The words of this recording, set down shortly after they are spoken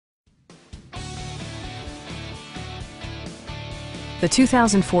the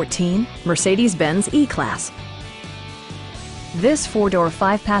 2014 Mercedes-Benz E-Class. This four-door,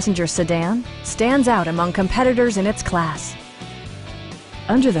 five-passenger sedan stands out among competitors in its class.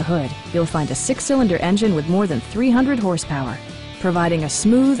 Under the hood, you'll find a six-cylinder engine with more than 300 horsepower, providing a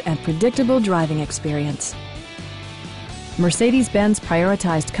smooth and predictable driving experience. Mercedes-Benz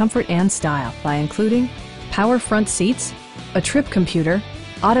prioritized comfort and style by including power front seats, a trip computer,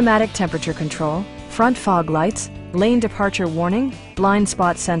 automatic temperature control, front fog lights, lane departure warning, blind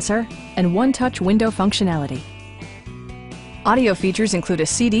spot sensor, and one-touch window functionality. Audio features include a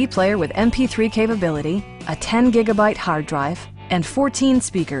CD player with MP3 capability, a 10-gigabyte hard drive, and 14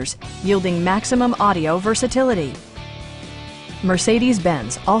 speakers, yielding maximum audio versatility.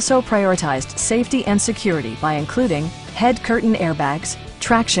 Mercedes-Benz also prioritized safety and security by including head curtain airbags,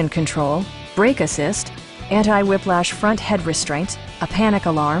 traction control, brake assist, anti-whiplash front head restraints, a panic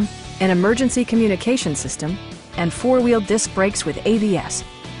alarm, an emergency communication system, and four-wheel disc brakes with ABS.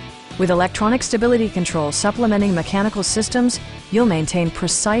 With electronic stability control supplementing mechanical systems, you'll maintain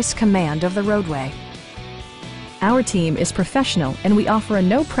precise command of the roadway. Our team is professional and we offer a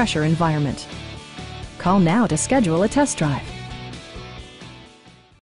no-pressure environment. Call now to schedule a test drive.